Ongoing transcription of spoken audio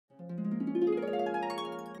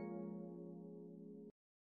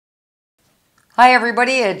Hi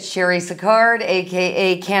everybody, it's Cheri Sicard,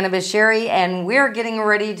 aka Cannabis Cheri, and we're getting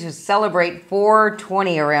ready to celebrate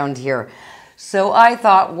 420 around here. So I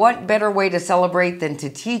thought, what better way to celebrate than to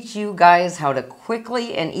teach you guys how to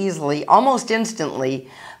quickly and easily, almost instantly,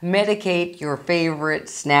 medicate your favorite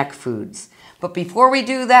snack foods. But before we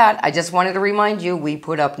do that, I just wanted to remind you, we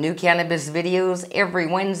put up new cannabis videos every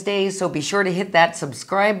Wednesday, so be sure to hit that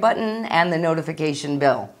subscribe button and the notification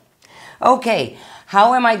bell. Okay,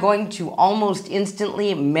 how am I going to almost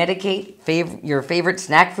instantly medicate your favorite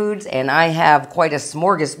snack foods? And I have quite a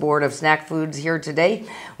smorgasbord of snack foods here today.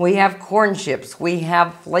 We have corn chips, we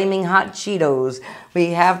have flaming hot Cheetos,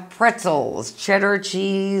 we have pretzels, cheddar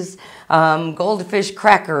cheese, goldfish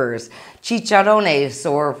crackers, chicharrones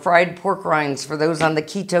or fried pork rinds for those on the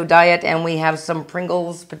keto diet, and we have some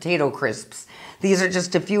Pringles potato crisps. These are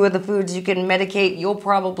just a few of the foods you can medicate. You'll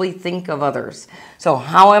probably think of others. So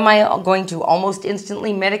how am I going to almost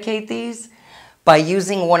instantly medicate these? By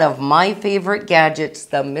using one of my favorite gadgets,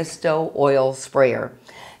 the Misto oil sprayer.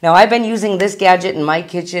 Now, I've been using this gadget in my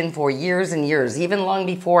kitchen for years and years, even long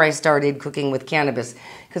before I started cooking with cannabis,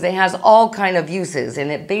 because it has all kind of uses, and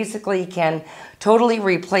it basically can totally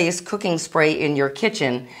replace cooking spray in your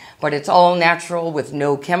kitchen, but it's all natural with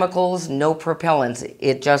no chemicals, no propellants.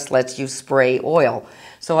 It just lets you spray oil.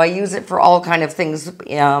 So I use it for all kind of things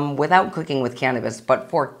without cooking with cannabis. But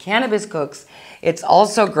for cannabis cooks, it's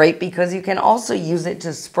also great because you can also use it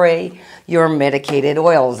to spray your medicated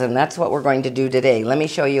oils, and that's what we're going to do today. Let me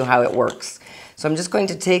show you how it works. So I'm just going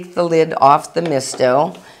to take the lid off the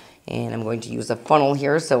Misto, and I'm going to use a funnel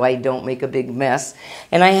here so I don't make a big mess.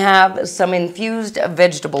 And I have some infused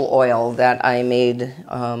vegetable oil that I made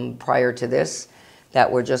prior to this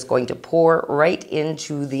that we're just going to pour right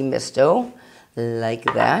into the Misto like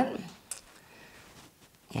that.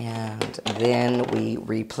 And then we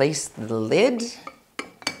replace the lid,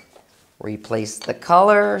 replace the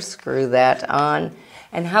color, screw that on.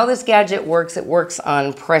 And how this gadget works, it works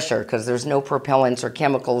on pressure because there's no propellants or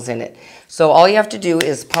chemicals in it. So all you have to do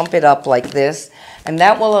is pump it up like this, and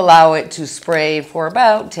that will allow it to spray for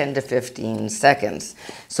about 10 to 15 seconds.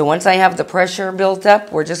 So once I have the pressure built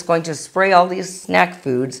up, we're just going to spray all these snack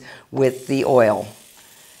foods with the oil.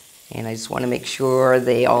 And I just want to make sure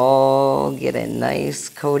they all get a nice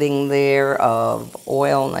coating there of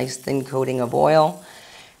oil, nice thin coating of oil.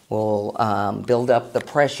 We'll build up the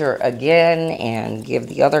pressure again and give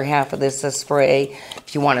the other half of this a spray.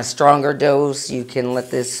 If you want a stronger dose, you can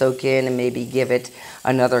let this soak in and maybe give it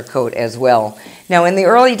another coat as well. Now, in the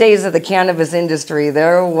early days of the cannabis industry,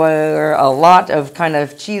 there were a lot of kind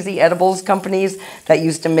of cheesy edibles companies that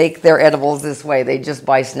used to make their edibles this way. They just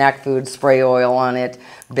buy snack food, spray oil on it,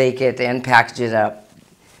 bake it, and package it up.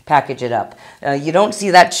 You don't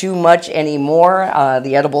see that too much anymore.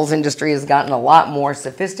 The edibles industry has gotten a lot more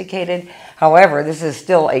sophisticated. However, this is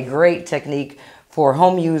still a great technique for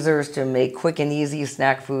home users to make quick and easy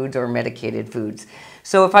snack foods or medicated foods.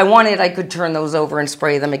 So if I wanted, I could turn those over and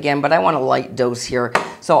spray them again, but I want a light dose here.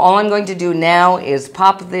 So all I'm going to do now is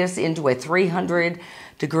pop this into a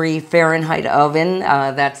 300-degree Fahrenheit oven.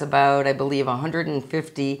 That's about, I believe,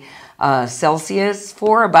 150 Celsius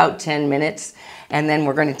for about 10 minutes. And then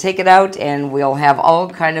we're going to take it out and we'll have all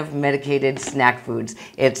kind of medicated snack foods.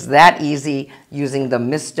 It's that easy using the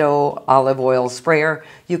Misto olive oil sprayer.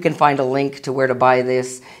 You can find a link to where to buy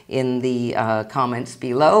this in the comments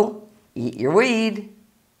below. Eat your weed.